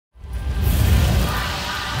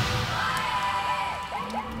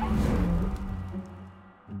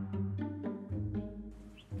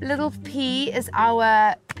Little P is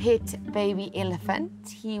our pet baby elephant.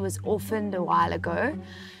 He was orphaned a while ago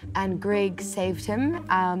and Greg saved him.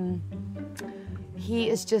 He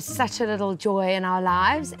is just such a little joy in our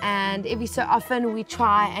lives, and every so often we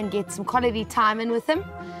try and get some quality time in with him.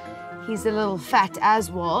 He's a little fat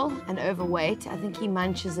as well and overweight. I think he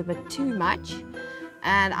munches a bit too much,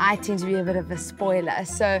 and I tend to be a bit of a spoiler.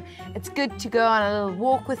 So it's good to go on a little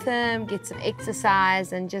walk with him, get some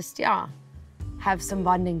exercise, and just, yeah, have some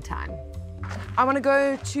bonding time. I want to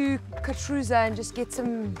go to Sudza and just get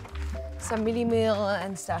some mini meal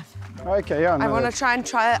and stuff. Okay, yeah. No, I want to try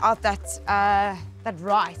out that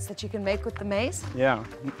rice that you can make with the maize. Yeah.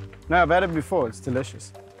 No, I've had it before. It's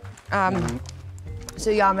delicious. So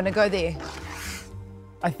yeah, I'm gonna go there.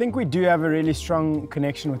 I think we do have a really strong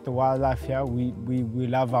connection with the wildlife here. We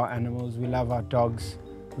love our animals. We love our dogs.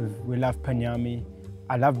 We love Panyami.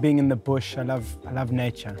 I love being in the bush. I love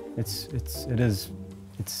nature. This is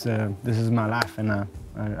my life, and I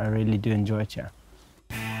really do enjoy it here.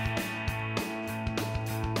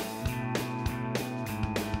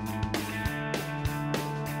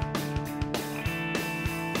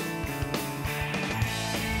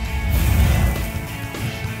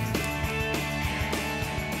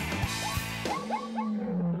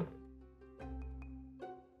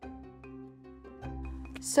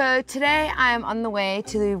 So today I am on the way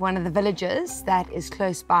to one of the villages that is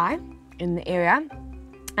close by in the area,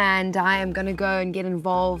 and I am going to go and get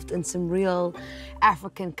involved in some real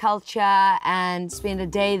African culture and spend a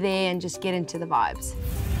day there and just get into the vibes.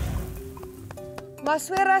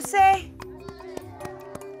 Maswera se?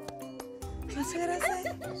 Maswera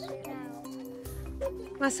se?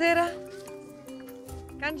 Maswera?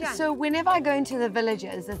 So whenever I go into the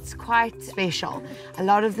villages, it's quite special. A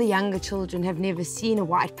lot of the younger children have never seen a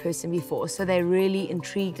white person before, so they're really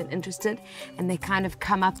intrigued and interested, and they kind of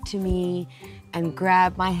come up to me and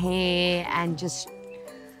grab my hair and just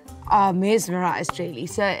are mesmerized, really.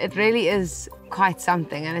 So it really is quite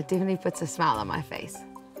something, and it definitely puts a smile on my face.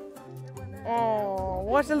 Oh,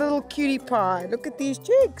 what a little cutie pie. Look at these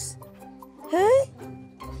cheeks. Hey?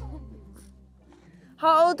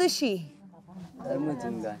 How old is she? They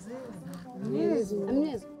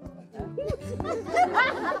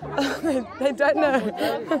don't know.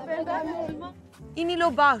 Inilo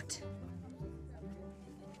Bout.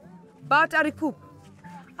 Bout Aripoop.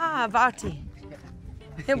 Ah, Bouty.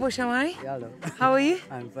 Hey, Boshamari. Hello. How are you?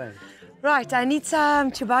 I'm fine. Right, I need some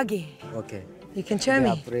chibagi. Okay. You can show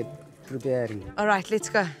me. Preparing. All right, let's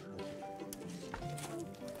go.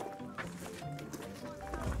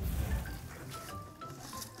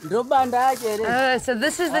 So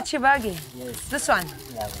this is the chibagi? Yes. This one?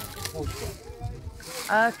 Yeah.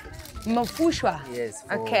 Mafushwa? Yes.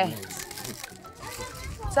 Okay. Minutes.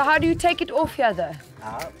 So how do you take it off here, though? You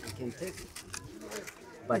can take it.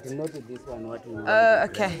 But not this one, what we want.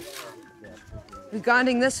 Okay.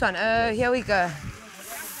 Regarding this one, here we go.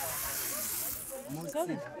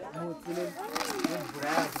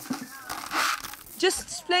 Just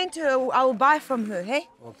explain to her, I will buy from her, hey?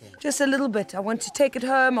 Okay. Just a little bit. I want to take it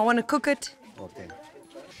home, I want to cook it. Okay.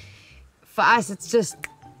 For us, it's just,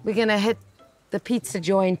 we're gonna hit the pizza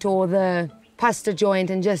joint or the pasta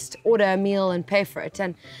joint and just order a meal and pay for it.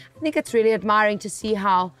 And I think it's really admiring to see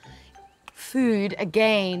how food,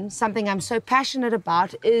 again, something I'm so passionate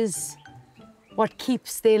about, is what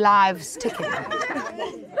keeps their lives ticking.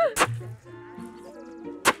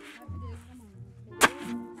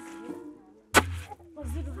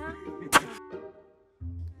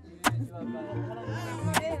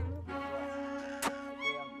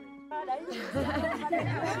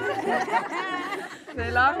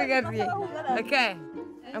 They're laughing at me. Okay,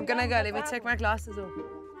 I'm gonna go. Let me take my glasses off.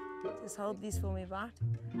 Just hold these for me, Bart.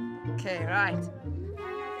 Okay, right.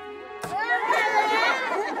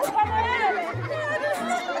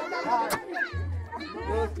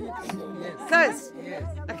 Close.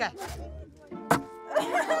 Okay.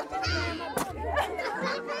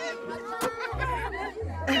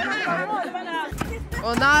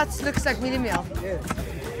 Well, now it looks like medium meal. Yes.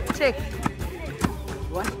 Check.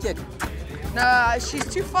 You want to check? No, she's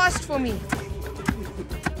too fast for me.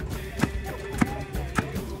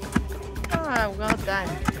 Oh, well done.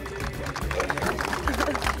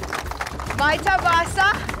 Maita Basa.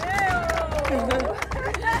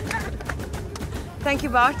 Thank you,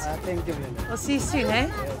 Bart. Thank you very much. We'll see you soon, eh?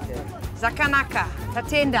 Okay. Zakanaka.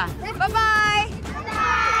 Tatenda. Bye-bye.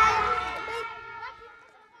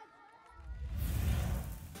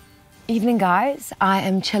 Evening, guys. I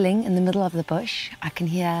am chilling in the middle of the bush. I can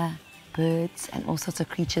hear birds and all sorts of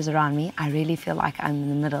creatures around me. I really feel like I'm in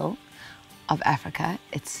the middle of Africa.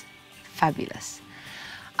 It's fabulous.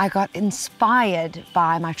 I got inspired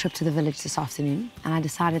by my trip to the village this afternoon, and I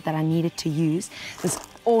decided that I needed to use this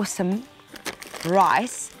awesome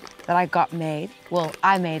rice that I got made. Well,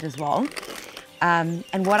 I made as well.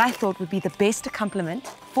 And what I thought would be the best accompaniment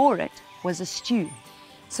for it was a stew.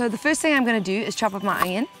 So the first thing I'm going to do is chop up my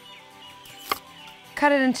onion,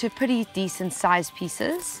 cut it into pretty decent sized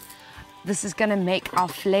pieces. This is going to make our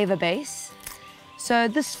flavor base. So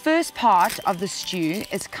this first part of the stew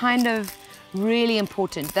is kind of really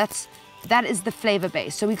important. That is the flavor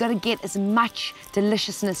base. So we've got to get as much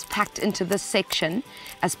deliciousness packed into this section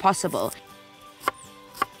as possible.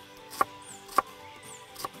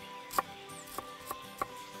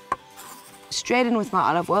 Straight in with my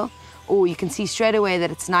olive oil. Oh, you can see straight away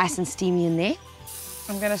that it's nice and steamy in there.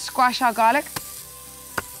 I'm gonna squash our garlic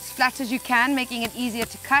as flat as you can, making it easier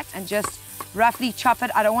to cut, and just roughly chop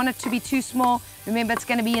it. I don't want it to be too small. Remember, it's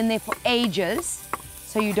gonna be in there for ages,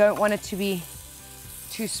 so you don't want it to be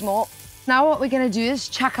too small. Now what we're gonna do is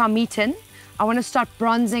chuck our meat in. I wanna start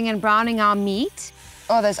bronzing and browning our meat.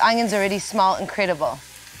 Oh, those onions already smell incredible.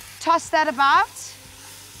 Toss that about.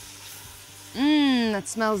 That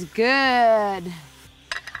smells good.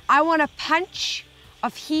 I want a punch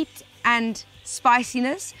of heat and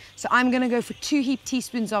spiciness, so I'm gonna go for 2 heaped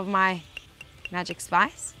teaspoons of my magic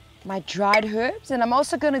spice, my dried herbs, and I'm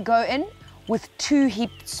also gonna go in with 2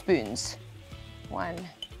 heaped spoons. 1,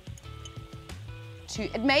 2.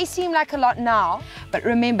 It may seem like a lot now, but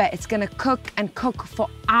remember, it's gonna cook and cook for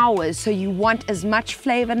hours, so you want as much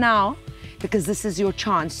flavor now, because this is your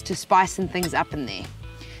chance to spice things up in there.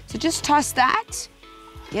 So just toss that,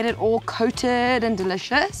 get it all coated and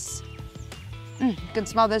delicious. You can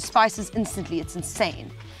smell those spices instantly, it's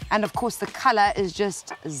insane. And of course the color is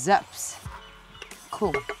just zips.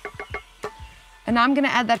 Cool. And now I'm gonna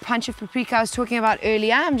add that punch of paprika I was talking about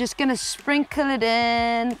earlier. I'm just gonna sprinkle it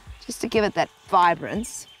in, just to give it that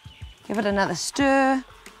vibrance. Give it another stir.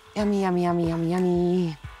 Yummy, yummy, yummy, yummy,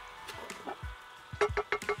 yummy.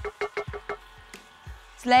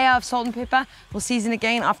 Layer of salt and pepper. We'll season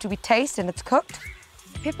again after we taste and it's cooked.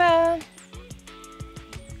 Pepper.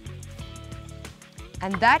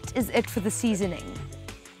 And that is it for the seasoning.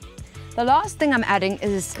 The last thing I'm adding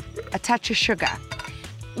is a touch of sugar.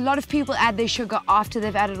 A lot of people add their sugar after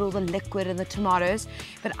they've added all the liquid and the tomatoes,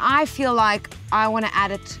 but I feel like I want to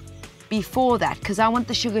add it before that because I want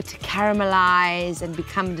the sugar to caramelize and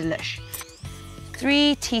become delish.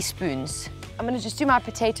 3 teaspoons. I'm gonna just do my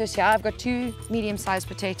potatoes here. I've got 2 medium-sized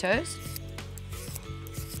potatoes.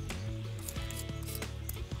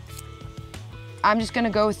 I'm just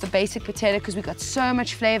gonna go with the basic potato because we've got so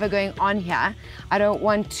much flavor going on here. I don't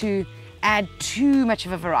want to add too much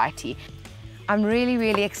of a variety. I'm really,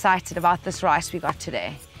 really excited about this rice we got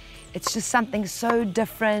today. It's just something so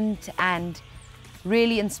different and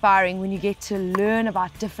really inspiring when you get to learn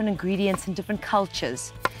about different ingredients and different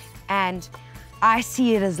cultures. And I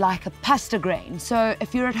see it as like a pasta grain. So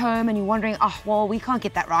if you're at home and you're wondering, oh, well, we can't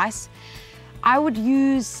get that rice, I would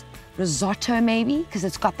use risotto maybe, because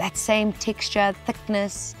it's got that same texture,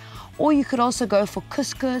 thickness. Or you could also go for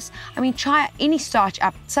couscous. I mean, try any starch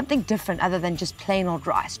up, something different other than just plain old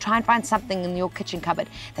rice. Try and find something in your kitchen cupboard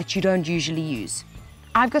that you don't usually use.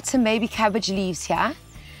 I've got some baby cabbage leaves here,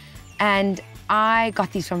 and I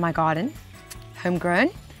got these from my garden, homegrown.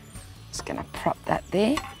 Just gonna prop that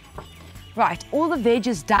there. Right, all the veg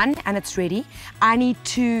is done and it's ready. I need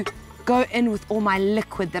to go in with all my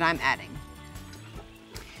liquid that I'm adding.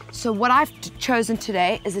 So what I've chosen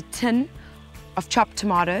today is a tin of chopped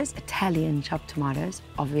tomatoes, Italian chopped tomatoes,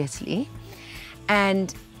 obviously.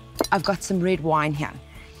 And I've got some red wine here.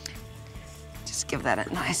 Just give that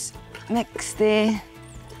a nice mix there.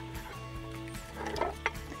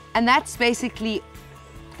 And that's basically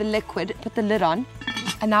the liquid. Put the lid on.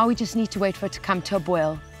 And now we just need to wait for it to come to a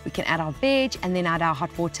boil. We can add our veg and then add our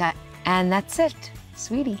hot water, and that's it,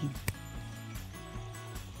 sweetie.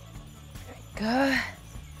 There we go.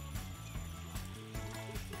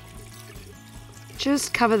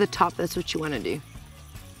 Just cover the top, that's what you want to do.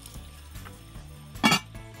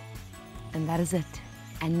 And that is it.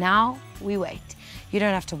 And now we wait. You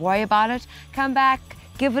don't have to worry about it. Come back,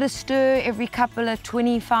 give it a stir every couple of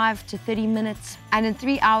 25 to 30 minutes. And in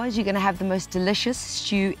 3 hours, you're gonna have the most delicious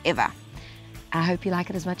stew ever. I hope you like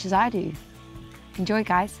it as much as I do. Enjoy,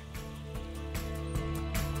 guys.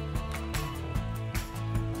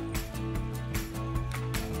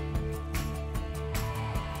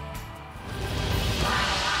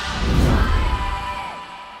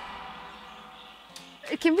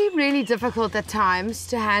 It can be really difficult at times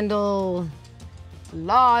to handle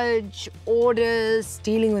large orders,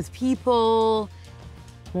 dealing with people,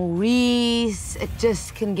 Maurice. It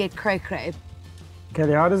just can get cray-cray.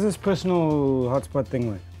 Callie, how does this personal hotspot thing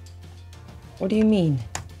work? What do you mean?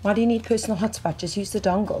 Why do you need personal hotspot? Just use the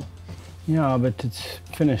dongle. Yeah, but it's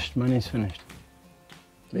finished. Money's finished.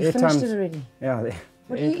 You finished it already? Yeah.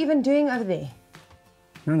 What are you even doing over there?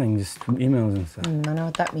 Nothing, just emails and stuff. I know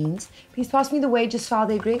what that means. Please pass me the wages file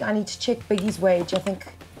there, Greg. I need to check Biggie's wage.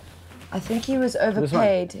 I think he was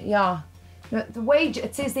overpaid. Yeah. No, the wage,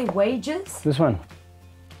 it says their wages. This one.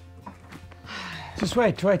 Just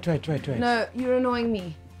wait. No, you're annoying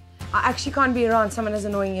me. I actually can't be around someone as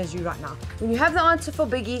annoying as you right now. When you have the answer for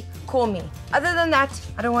Biggie, call me. Other than that,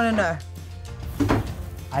 I don't want to know.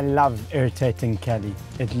 I love irritating Callie.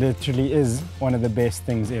 It literally is one of the best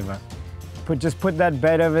things ever. Just put that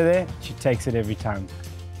bait over there, she takes it every time.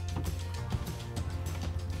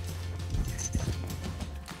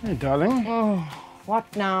 Hey, darling. Oh,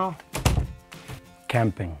 what now?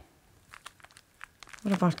 Camping.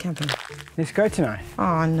 What about camping? Let's go tonight.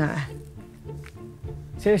 Oh, no.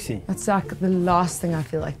 Seriously? That's like the last thing I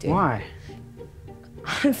feel like doing. Why?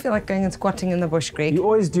 I don't feel like going and squatting in the bush, Greg. You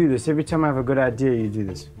always do this. Every time I have a good idea, you do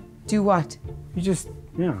this. Do what? You just,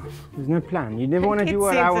 yeah, there's no plan. You never want to do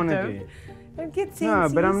what I want to do. Don't get sensitive. No,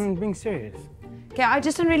 but I'm being serious. Okay, I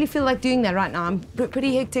just don't really feel like doing that right now. I'm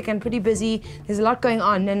pretty hectic and pretty busy. There's a lot going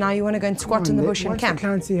on, and now you want to go and squat in the bush and camp. Once the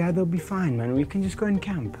clients see how they'll be fine, man. We can just go and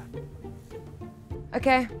camp.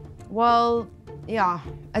 Okay, well, yeah.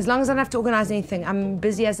 As long as I don't have to organize anything, I'm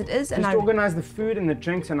busy as it is. Just organize the food and the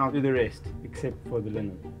drinks, and I'll do the rest, except for the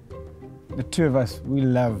linen. The two of us, we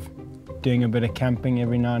love doing a bit of camping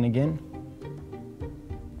every now and again.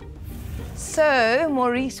 So,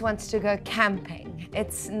 Maurice wants to go camping.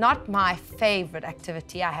 It's not my favorite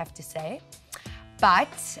activity, I have to say,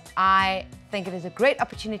 but I think it is a great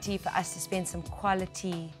opportunity for us to spend some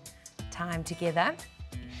quality time together.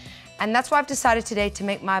 And that's why I've decided today to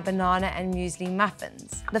make my banana and muesli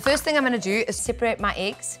muffins. The first thing I'm gonna do is separate my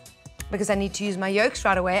eggs because I need to use my yolks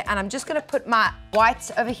right away, and I'm just gonna put my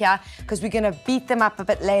whites over here because we're gonna beat them up a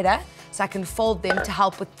bit later so I can fold them to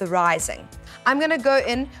help with the rising. I'm gonna go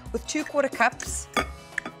in with 2/4 cups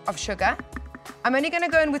of sugar. I'm only gonna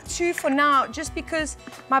go in with 2 for now just because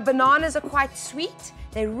my bananas are quite sweet.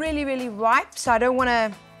 They're really, really ripe, so I don't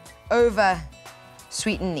wanna over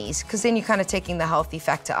sweeten these because then you're kind of taking the healthy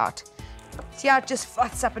factor out. See how it just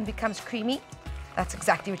froths up and becomes creamy? That's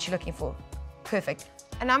exactly what you're looking for. Perfect.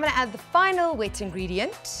 And I'm gonna add the final wet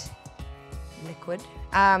ingredient, liquid,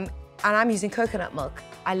 and I'm using coconut milk.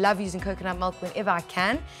 I love using coconut milk whenever I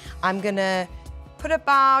can. I'm gonna put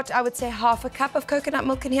about, I would say, 1/2 cup of coconut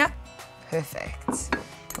milk in here. Perfect.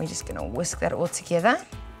 We're just gonna whisk that all together.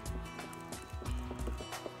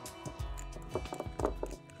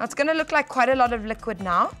 Now it's gonna look like quite a lot of liquid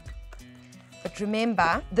now. But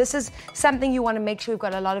remember, this is something you want to make sure you've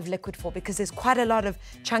got a lot of liquid for because there's quite a lot of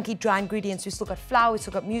chunky dry ingredients. We've still got flour, we've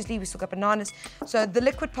still got muesli, we've still got bananas. So the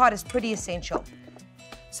liquid part is pretty essential.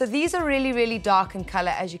 So these are really, really dark in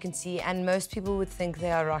color, as you can see, and most people would think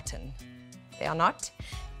they are rotten. They are not.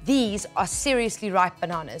 These are seriously ripe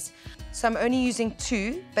bananas. So I'm only using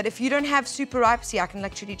 2, but if you don't have super ripe, see, I can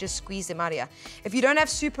literally just squeeze them out here. If you don't have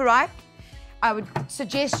super ripe, I would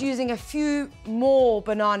suggest using a few more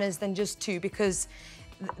bananas than just 2 because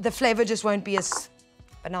the flavor just won't be as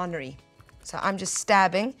banana-y. So I'm just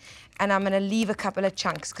stabbing and I'm gonna leave a couple of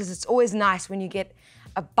chunks because it's always nice when you get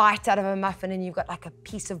a bite out of a muffin and you've got like a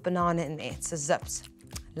piece of banana in there. It's a zips.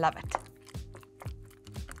 Love it.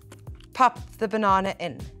 Pop the banana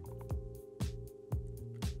in.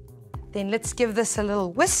 Then let's give this a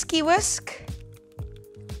little whisky whisk.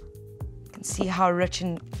 You can see how rich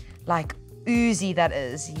and like oozy that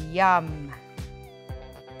is. Yum.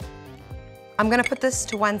 I'm gonna put this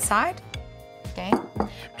to one side, okay?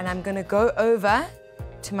 And I'm gonna go over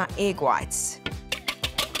to my egg whites.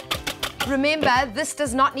 Remember, this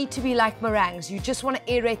does not need to be like meringues. You just wanna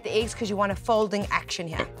aerate the eggs because you want a folding action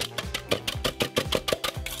here.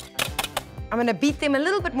 I'm gonna beat them a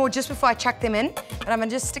little bit more just before I chuck them in, and I'm gonna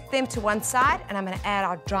just stick them to one side and I'm gonna add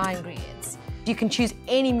our dry ingredients. You can choose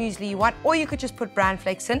any muesli you want, or you could just put bran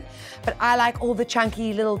flakes in, but I like all the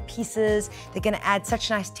chunky little pieces. They're gonna add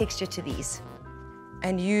such nice texture to these.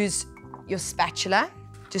 And use your spatula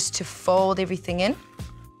just to fold everything in.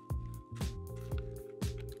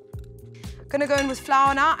 Gonna go in with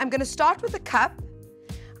flour now. I'm gonna start with a cup.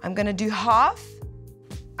 I'm gonna do half.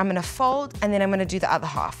 I'm gonna fold, and then I'm gonna do the other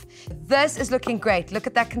half. This is looking great. Look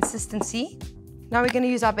at that consistency. Now we're gonna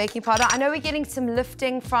use our baking powder. I know we're getting some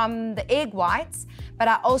lifting from the egg whites, but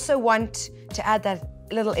I also want to add that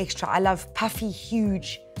little extra. I love puffy,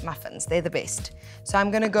 huge muffins. They're the best. So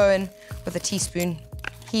I'm gonna go in with a teaspoon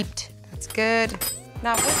heaped. That's good.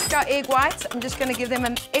 Now with our egg whites, I'm just gonna give them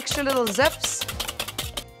an extra little zips.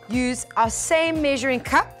 use our same measuring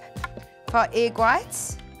cup for our egg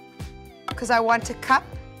whites, because I want a cup.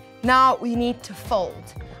 Now we need to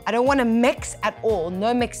fold. I don't want to mix at all,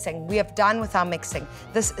 no mixing. We have done with our mixing.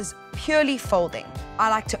 This is purely folding. I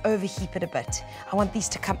like to overheat it a bit. I want these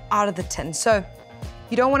to come out of the tin. So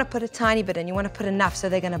you don't want to put a tiny bit in, you want to put enough so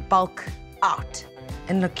they're going to bulk out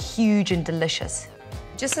and look huge and delicious.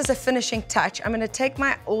 Just as a finishing touch, I'm going to take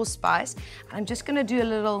my allspice and I'm just going to do a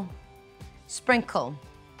little sprinkle.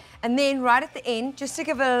 And then right at the end, just to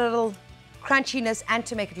give it a little crunchiness and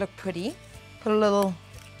to make it look pretty, put a little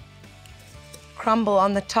crumble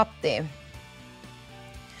on the top there.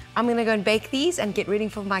 I'm going to go and bake these and get ready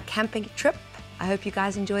for my camping trip. I hope you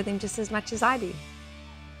guys enjoy them just as much as I do.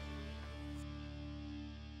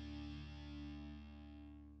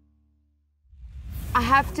 I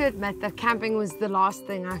have to admit that camping was the last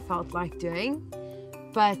thing I felt like doing,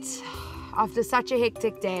 but after such a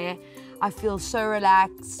hectic day, I feel so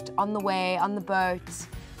relaxed on the way, on the boat,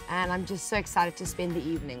 and I'm just so excited to spend the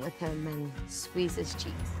evening with him and squeeze his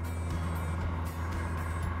cheeks.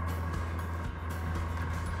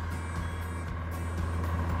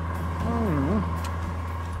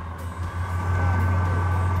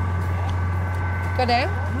 Good, eh?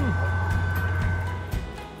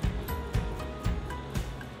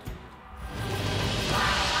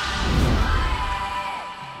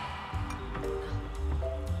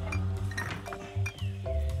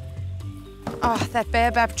 Oh, that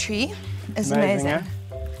baobab tree is amazing. Eh?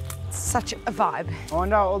 It's such a vibe. I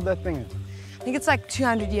wonder how old that thing is. I think it's like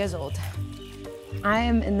 200 years old. I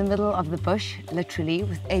am in the middle of the bush, literally,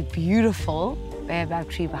 with a beautiful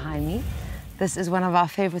baobab tree behind me. This is one of our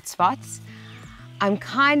favorite spots. I'm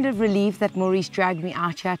kind of relieved that Maurice dragged me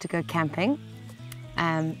out here to go camping.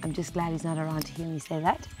 I'm just glad he's not around to hear me say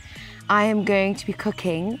that. I am going to be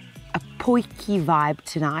cooking a potjie vibe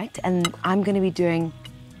tonight, and I'm going to be doing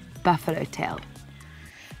buffalo tail.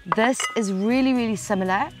 This is really, really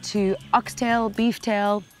similar to oxtail, beef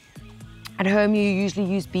tail. At home, you usually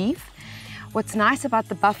use beef. What's nice about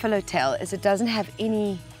the buffalo tail is it doesn't have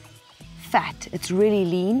any fat. It's really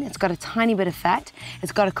lean. It's got a tiny bit of fat.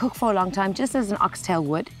 It's got to cook for a long time, just as an oxtail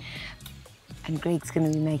would. And Greg's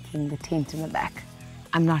going to be making the tent in the back.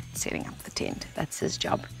 I'm not setting up the tent. That's his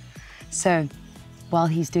job. So while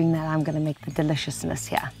he's doing that, I'm going to make the deliciousness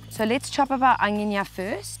here. So let's chop up our onion here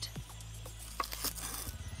first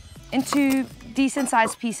into decent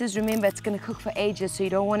sized pieces. Remember, it's going to cook for ages, so you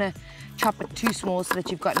don't want to chop it too small so that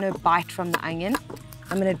you've got no bite from the onion.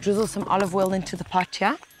 I'm going to drizzle some olive oil into the pot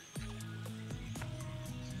here.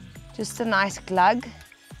 Just a nice glug,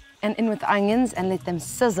 and in with the onions and let them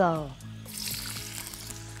sizzle.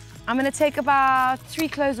 I'm going to take about 3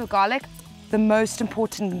 cloves of garlic, the most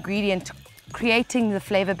important ingredient, creating the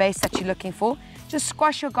flavor base that you're looking for. Just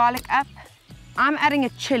squash your garlic up. I'm adding a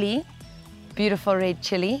chili, beautiful red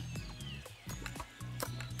chili.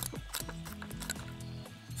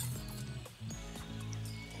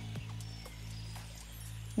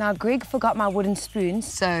 Now, Greg forgot my wooden spoon,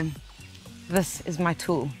 so this is my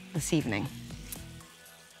tool this evening.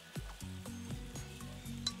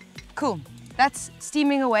 Cool, that's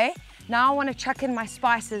steaming away. Now I want to chuck in my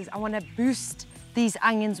spices. I want to boost these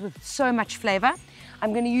onions with so much flavor.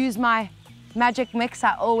 I'm going to use my magic mix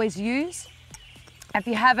I always use. If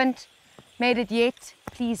you haven't made it yet,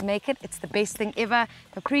 please make it. It's the best thing ever.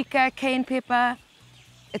 Paprika, cayenne pepper.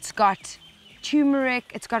 It's got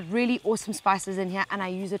turmeric. It's got really awesome spices in here, and I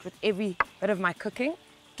use it with every bit of my cooking.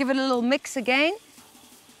 Give it a little mix again.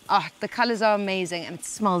 Oh, the colors are amazing and it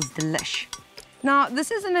smells delish. Now,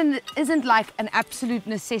 this isn't like an absolute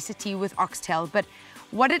necessity with oxtail, but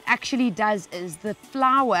what it actually does is the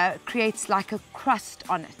flour creates like a crust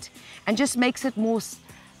on it and just makes it more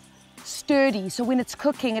sturdy. So when it's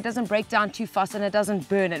cooking, it doesn't break down too fast and it doesn't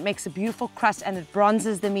burn. It makes a beautiful crust and it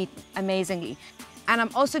bronzes the meat amazingly. And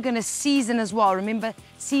I'm also going to season as well. Remember,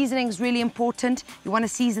 seasoning is really important. You want to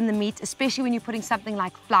season the meat, especially when you're putting something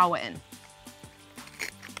like flour in.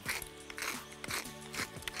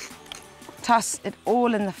 Toss it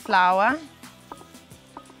all in the flour.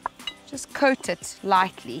 Just coat it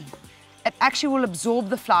lightly. It actually will absorb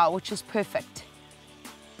the flour, which is perfect.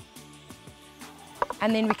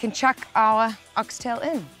 And then we can chuck our oxtail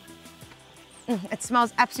in. It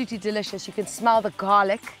smells absolutely delicious. You can smell the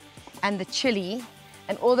garlic and the chili,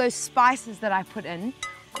 and all those spices that I put in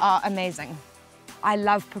are amazing. I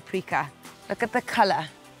love paprika. Look at the color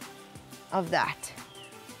of that.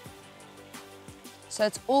 So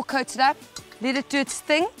it's all coated up. Let it do its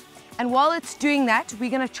thing. And while it's doing that, we're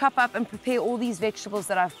gonna chop up and prepare all these vegetables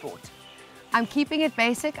that I've brought. I'm keeping it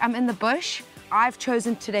basic. I'm in the bush. I've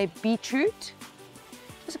chosen today beetroot.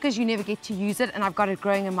 just because you never get to use it, and I've got it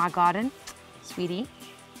growing in my garden. Sweetie.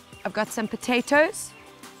 I've got some potatoes,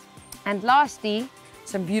 and lastly,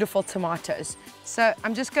 some beautiful tomatoes. So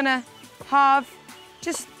I'm just gonna halve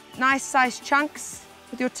just nice sized chunks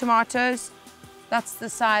with your tomatoes. That's the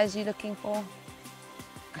size you're looking for.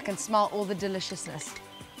 I can smell all the deliciousness.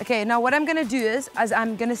 Okay, now what I'm gonna do is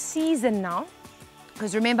I'm gonna season now,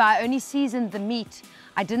 because remember, I only seasoned the meat.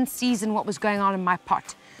 I didn't season what was going on in my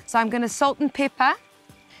pot. So I'm gonna salt and pepper.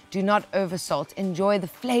 Do not over salt. Enjoy the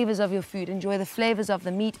flavors of your food. Enjoy the flavors of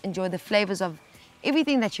the meat. Enjoy the flavors of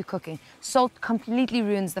everything that you're cooking. Salt completely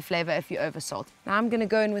ruins the flavor if you over salt. Now I'm gonna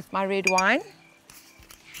go in with my red wine.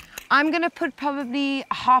 I'm gonna put probably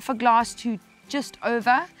half a glass to just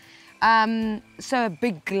over. So a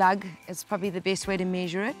big glug is probably the best way to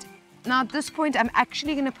measure it. Now at this point, I'm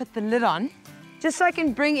actually gonna put the lid on, just so I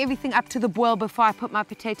can bring everything up to the boil before I put my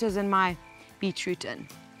potatoes and my beetroot in.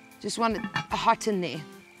 Just want it hot in there.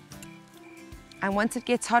 And once it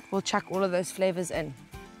gets hot, we'll chuck all of those flavors in.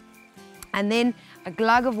 And then a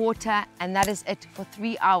glug of water, and that is it. For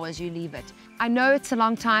 3 hours, you leave it. I know it's a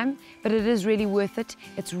long time, but it is really worth it.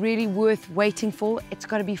 It's really worth waiting for. It's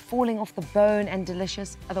got to be falling off the bone and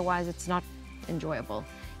delicious, otherwise it's not enjoyable.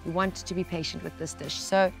 You want to be patient with this dish.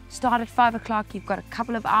 So start at 5 o'clock, you've got a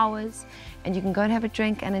couple of hours, and you can go and have a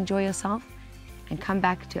drink and enjoy yourself, and come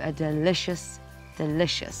back to a delicious,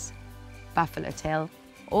 delicious buffalo tail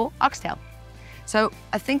or oxtail. So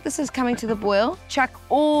I think this is coming to the boil. Chuck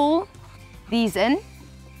all these in,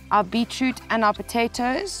 our beetroot and our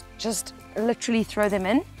potatoes. Just literally throw them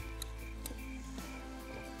in.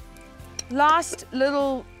 Last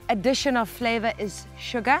little addition of flavor is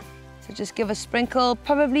sugar. So just give a sprinkle,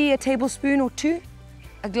 probably a tablespoon or 2.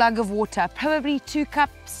 A glug of water, probably 2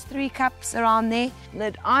 cups, 3 cups, around there.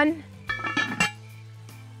 Lid on.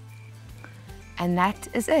 And that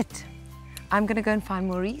is it. I'm gonna go and find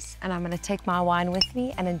Maurice, and I'm gonna take my wine with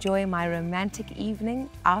me and enjoy my romantic evening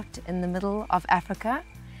out in the middle of Africa.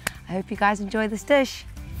 I hope you guys enjoy this dish.